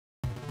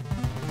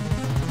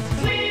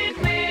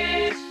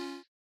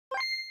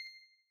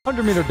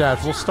100-meter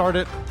dash. We'll start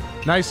it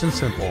nice and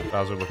simple.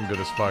 Bowser looking good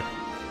as fuck.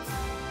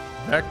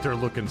 Vector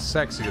looking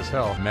sexy as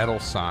hell.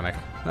 Metal Sonic.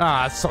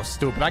 Ah, that's so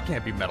stupid. I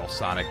can't be Metal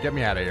Sonic. Get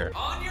me out of here.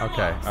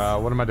 Okay,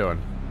 what am I doing?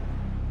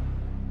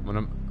 What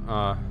am,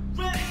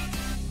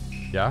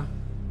 yeah?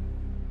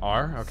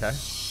 R? Okay.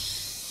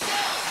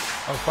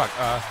 Oh, fuck,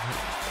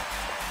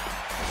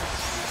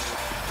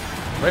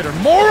 Later,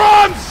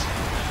 morons!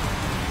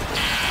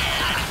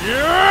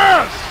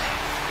 Yes!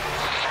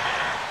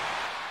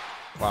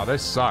 Wow, they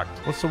sucked.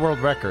 What's the world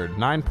record?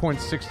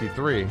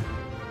 9.63.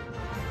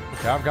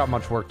 Okay, I've got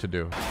much work to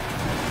do.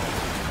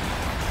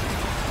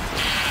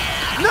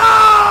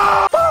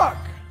 No! Fuck!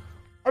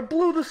 I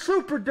blew the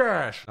super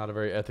dash! Not a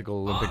very ethical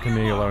Olympic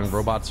committee allowing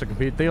robots to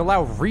compete. They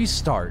allow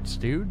restarts,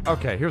 dude.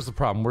 Okay, here's the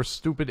problem. We're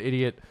stupid,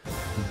 idiot,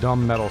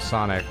 dumb Metal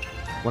Sonic,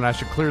 when I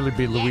should clearly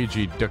be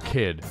Luigi, the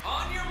kid.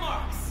 On your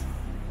marks.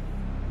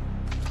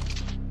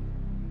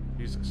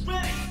 Jesus.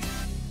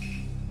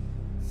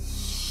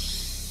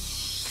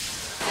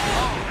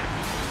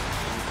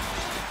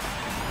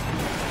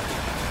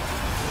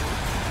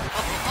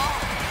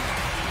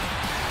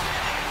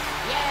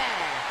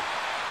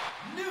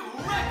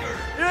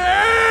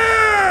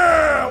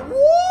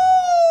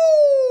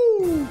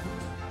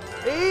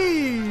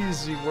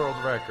 World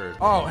record.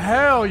 Oh,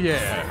 hell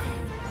yeah.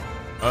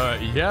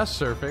 Yeah,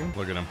 surfing.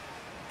 Look at him.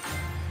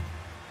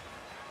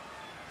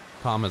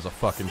 Tom is a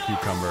fucking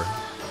cucumber.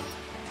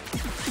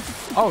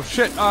 Oh,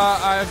 shit.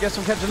 I guess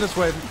I'm catching this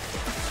wave.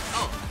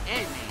 Oh,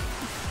 Eggman.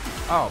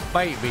 Oh,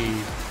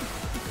 baby.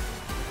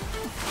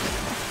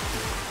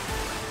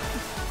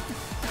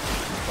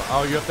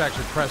 Oh, you have to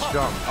actually press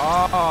jump.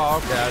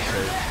 Oh, okay, I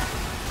see.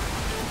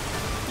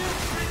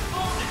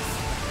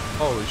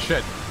 Holy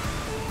shit.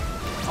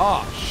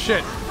 Oh,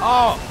 shit.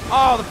 Oh,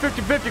 the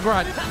 50-50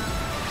 grind.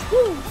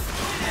 Woo.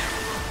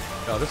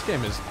 Oh, this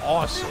game is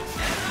awesome.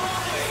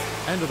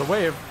 End of the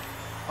wave.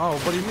 Oh,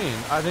 what do you mean?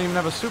 I didn't even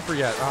have a super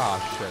yet. Oh,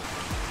 shit.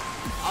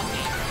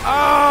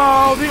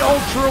 Oh, the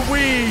Ultra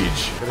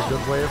Weege. Get a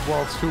good wave?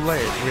 Well, it's too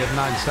late. We have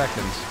 9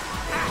 seconds.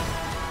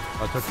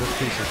 I took this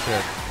piece of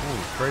shit.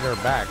 Ooh, straight air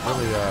back.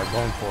 Really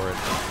going for it.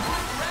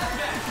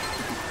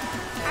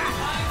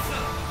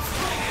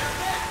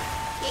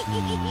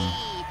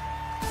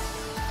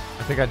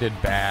 I think I did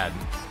bad.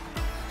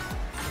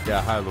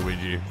 Yeah, hi,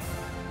 Luigi.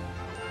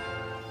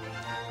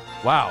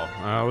 Wow,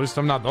 at least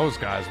I'm not those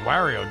guys.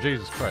 Wario,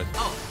 Jesus Christ.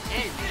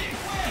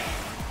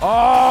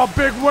 Oh,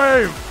 big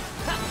wave!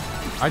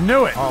 I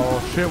knew it.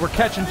 Oh, shit, we're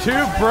catching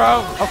two,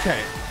 bro.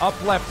 Okay,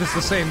 up left is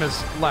the same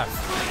as left.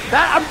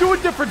 I'm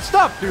doing different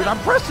stuff, dude. I'm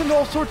pressing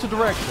all sorts of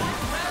directions.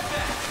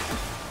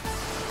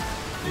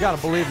 You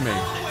gotta believe me.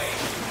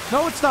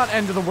 No, it's not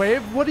end of the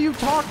wave. What are you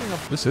talking about?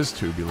 This is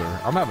tubular.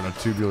 I'm having a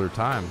tubular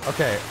time.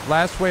 Okay,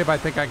 last wave, I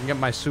think I can get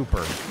my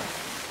super.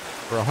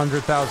 For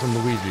 100,000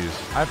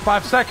 Luigis. I have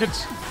 5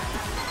 seconds.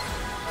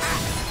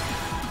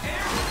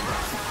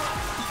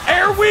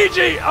 Air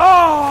Ouija! Oh,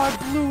 I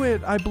blew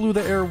it. I blew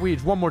the Air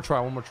Ouija. One more try,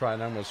 and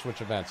then I'm gonna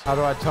switch events. How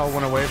do I tell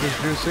when a wave is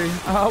juicy?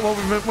 Well,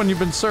 when you've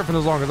been surfing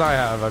as long as I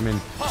have, I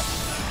mean,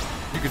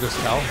 you could just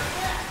tell.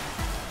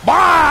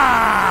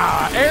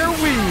 Bah! Air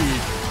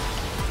Ouija!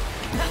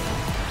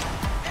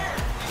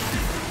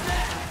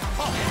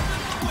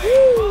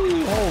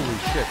 Woo! Holy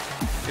shit.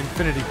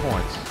 Infinity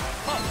points.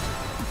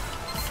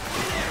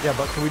 Yeah,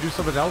 but can we do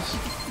something else?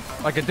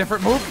 Like a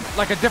different move?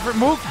 Like a different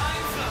move?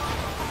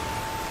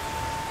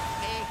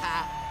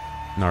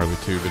 Gnarly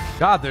tubage.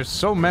 God, there's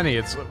so many.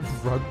 It's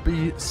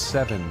rugby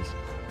sevens.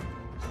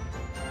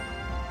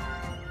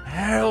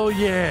 Hell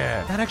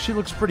yeah. That actually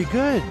looks pretty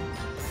good.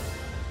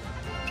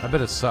 I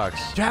bet it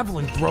sucks.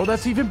 Javelin throw,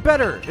 that's even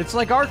better. It's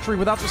like archery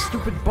without the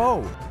stupid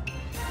bow.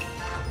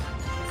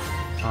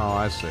 Oh,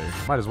 I see.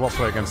 Might as well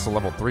play against the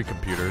level 3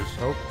 computers.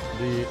 Oh,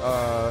 the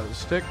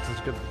stick.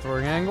 Let's get the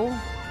throwing angle.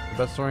 The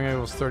best throwing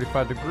angle is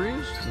 35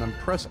 degrees, and then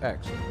press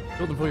X.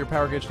 Build and fill your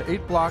power gauge to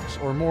 8 blocks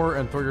or more,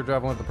 and throw your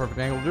javelin at the perfect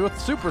angle to do a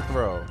super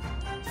throw. All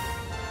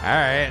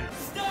right.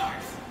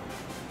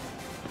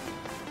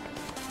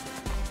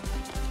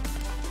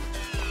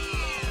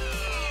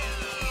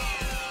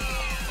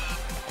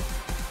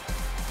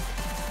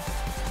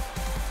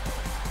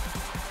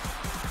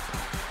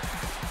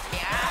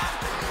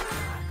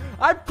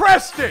 I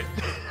pressed it!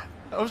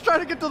 I was trying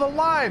to get to the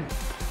line.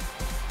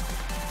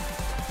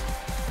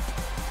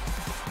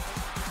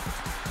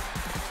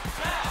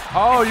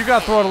 Oh, you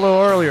got to throw it a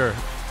little earlier.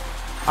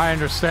 I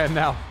understand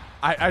now.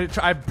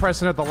 I'm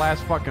pressing it the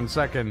last fucking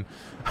second.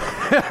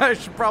 I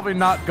should probably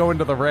not go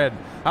into the red.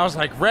 I was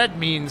like, red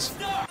means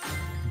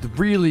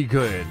really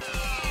good.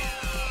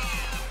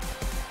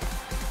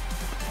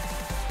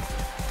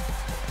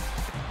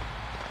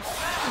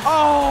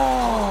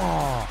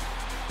 Oh!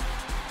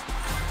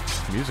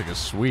 Music is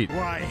sweet.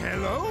 Why,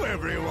 hello,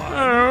 everyone.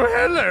 Oh,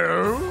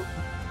 hello.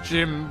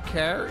 Jim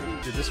Carrey.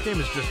 Dude, this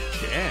game is just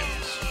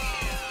jams.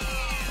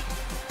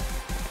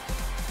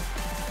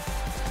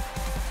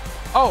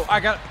 Oh, I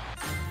got...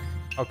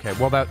 Okay,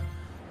 well that...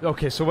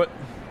 Okay, so what...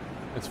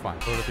 It's fine.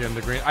 Throw it at the end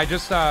of the green. I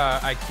just,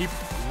 I keep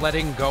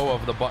letting go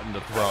of the button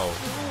to throw.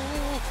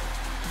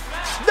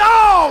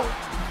 No!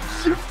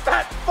 You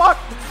fat fuck!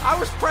 I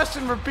was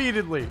pressing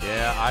repeatedly.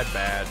 Yeah, I'm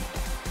bad.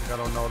 I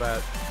don't know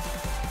that.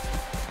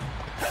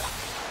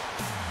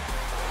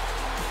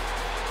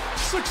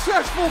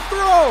 Successful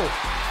throw!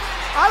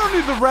 I don't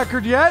need the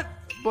record yet,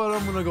 but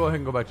I'm gonna go ahead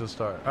and go back to the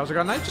start. How's it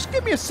going? Just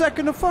give me a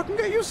second to fucking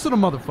get used to the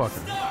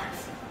motherfucker.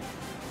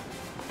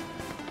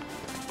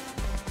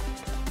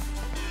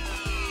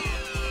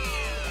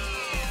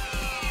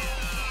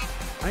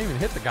 I ain't even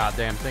hit the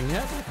goddamn thing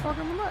yet.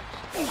 Fucking relax.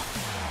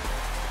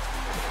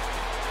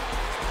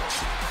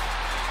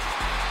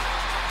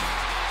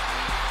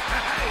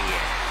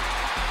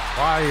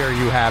 Why are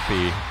you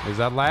happy? Is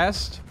that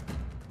last?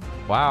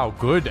 Wow,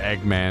 good,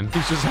 Eggman.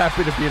 He's just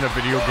happy to be in a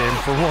video game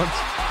for once.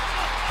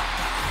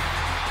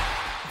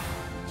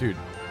 Dude,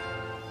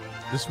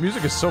 this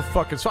music is so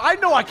fucking... So I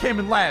know I came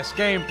in last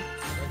game.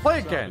 Play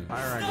again.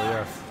 Higher angle,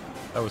 yeah.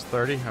 That was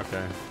 30?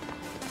 Okay.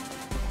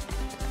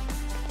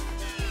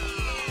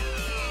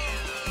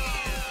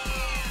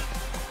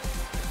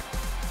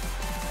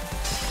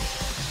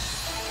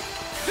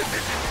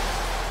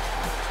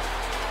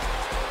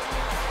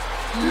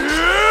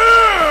 Yeah!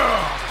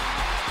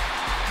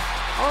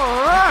 All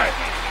right.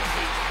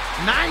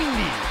 90.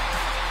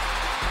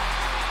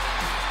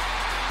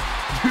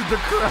 Dude, the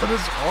crowd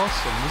is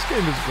awesome. This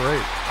game is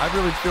great. I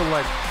really feel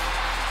like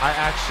I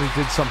actually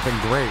did something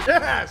great.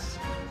 Yes!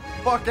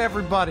 Fuck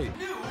everybody.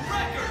 New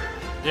record.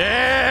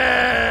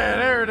 Yeah!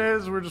 There it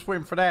is. We're just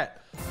waiting for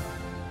that.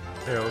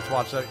 Here, let's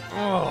watch that.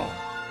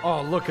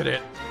 Oh, look at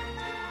it.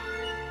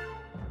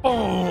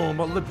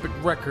 Boom! Olympic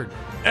record.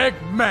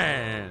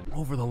 Eggman!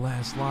 Over the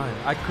last line.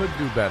 I could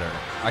do better.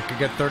 I could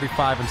get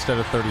 35 instead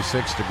of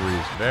 36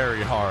 degrees.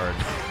 Very hard.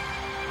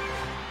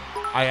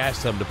 I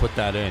asked them to put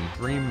that in.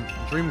 Dream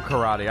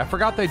karate. I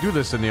forgot they do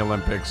this in the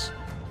Olympics.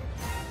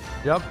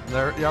 Yep,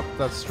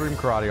 that's stream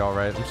karate, all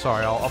right. I'm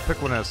sorry, I'll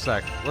pick one in a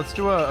sec. Let's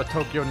do a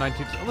Tokyo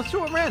 19... Let's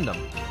do it random.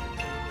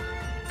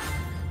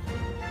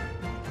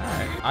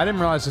 Alright. I didn't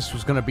realize this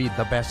was gonna be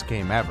the best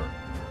game ever.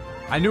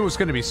 I knew it was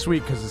gonna be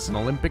sweet because it's an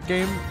Olympic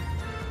game,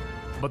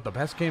 but the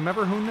best game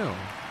ever? Who knew?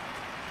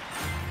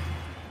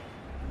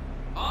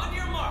 On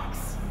your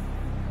marks.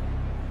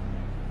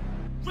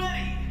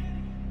 Ready.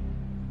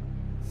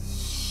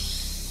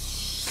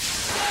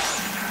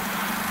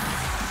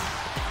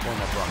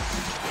 Warm up run.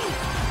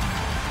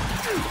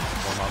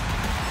 Warm up.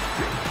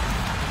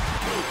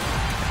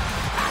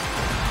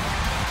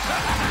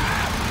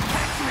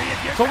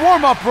 It's a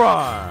warm up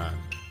run!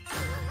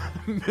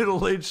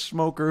 Middle-aged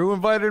smoker who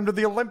invited him to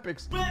the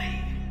Olympics.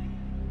 Ready.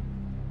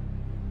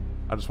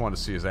 I just wanted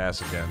to see his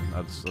ass again.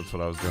 That's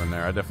what I was doing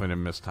there. I definitely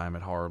didn't mistime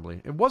it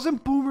horribly. It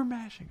wasn't boomer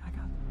mashing. I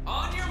got it.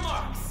 On your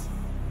marks.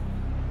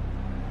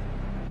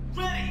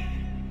 Ready.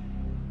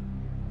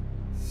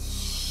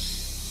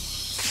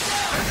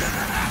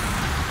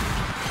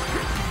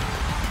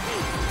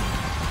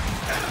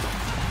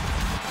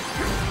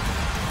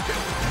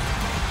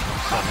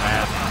 So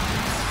mad.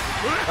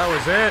 That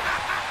was it.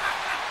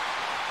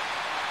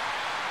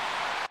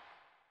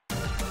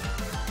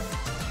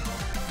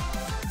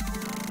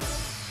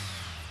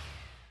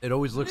 It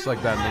always looks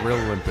like that in the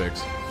real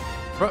Olympics.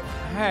 But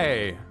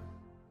hey.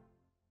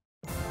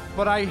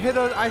 But I hit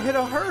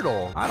a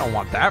hurdle. I don't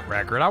want that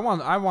record. I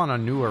want a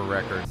newer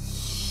record.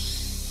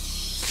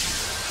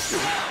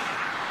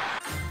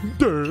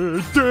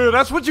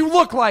 That's what you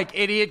look like,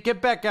 idiot.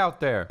 Get back out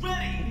there.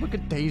 Look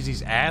at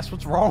Daisy's ass.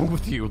 What's wrong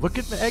with you? Look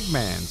at the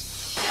Eggman's.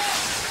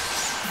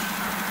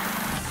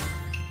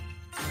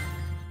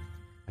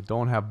 I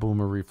don't have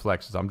boomer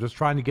reflexes. I'm just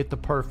trying to get the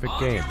perfect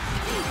game.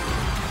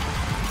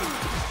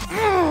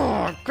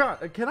 Oh,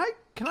 God. Can I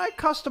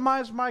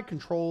customize my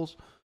controls?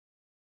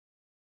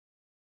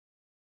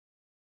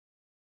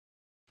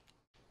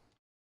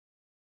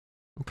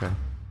 Okay,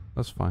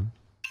 that's fine.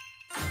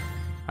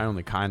 I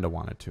only kinda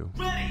wanted to.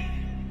 Ready.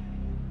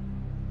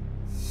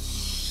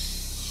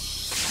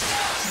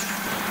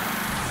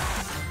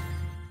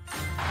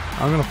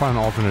 I'm gonna find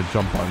an alternate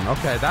jump button.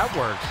 Okay, that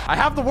works. I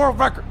have the world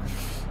record.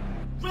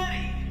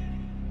 Ready.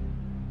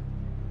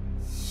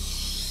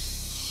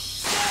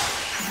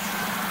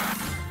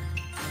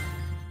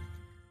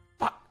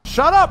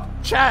 Shut up,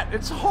 chat.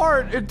 It's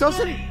hard. It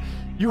doesn't...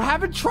 You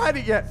haven't tried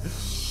it yet.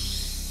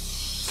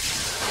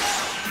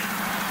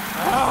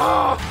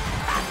 Ah!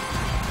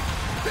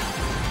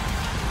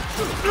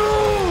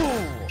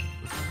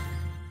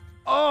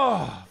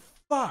 Oh,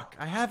 fuck.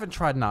 I haven't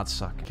tried Not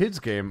Suck. Kids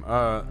game.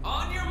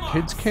 On your marks.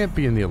 Kids can't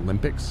be in the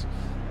Olympics.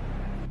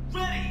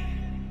 Ready.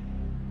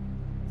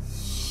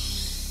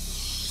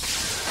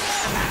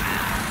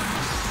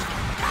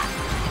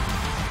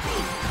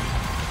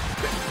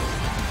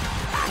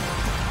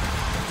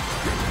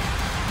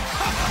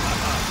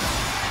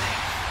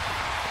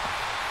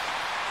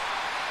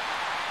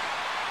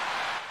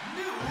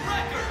 New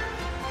record.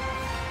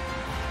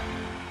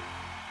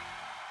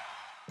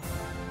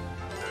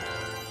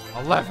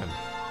 11.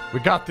 We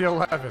got the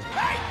 11.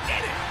 I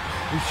did it!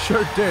 We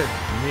sure did.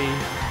 Me.